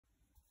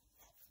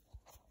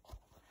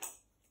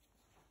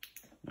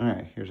All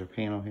right, here's our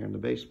panel here in the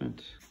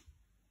basement.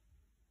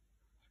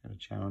 Got a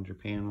Challenger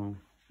panel,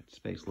 got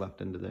space left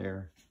into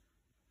there.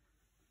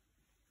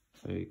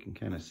 So you can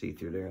kind of see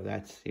through there.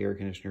 That's the air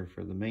conditioner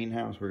for the main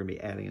house. We're gonna be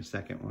adding a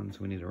second one, so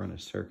we need to run a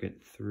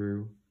circuit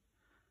through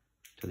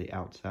to the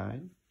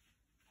outside.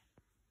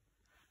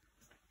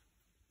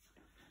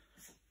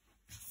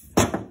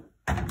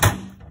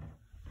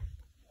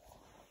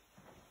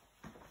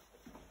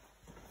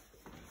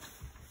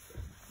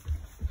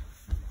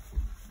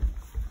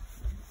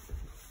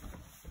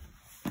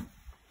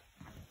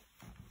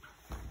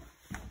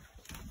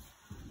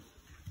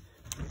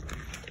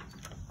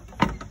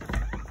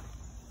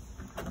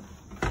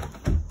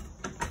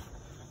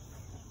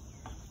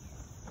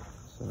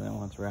 So then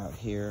once we're out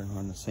here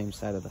on the same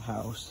side of the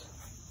house,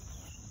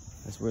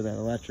 that's where that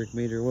electric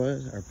meter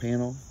was, our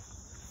panel.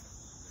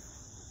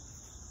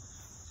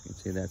 You can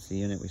see that's the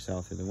unit we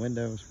saw through the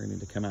windows. We're gonna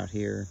need to come out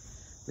here.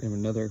 We have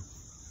another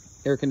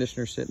air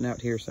conditioner sitting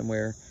out here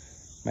somewhere.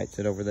 Might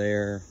sit over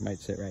there, might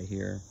sit right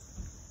here.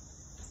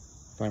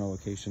 Final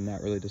location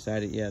not really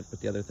decided yet,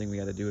 but the other thing we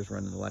gotta do is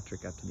run the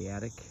electric up to the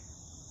attic.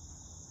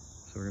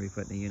 So we're gonna be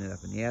putting the unit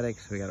up in the attic,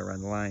 so we gotta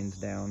run the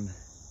lines down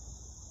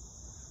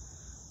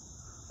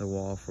the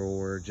wall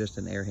for just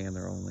an air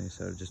handler only,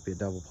 so it'll just be a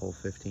double pole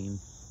 15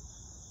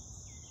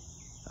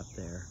 up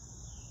there.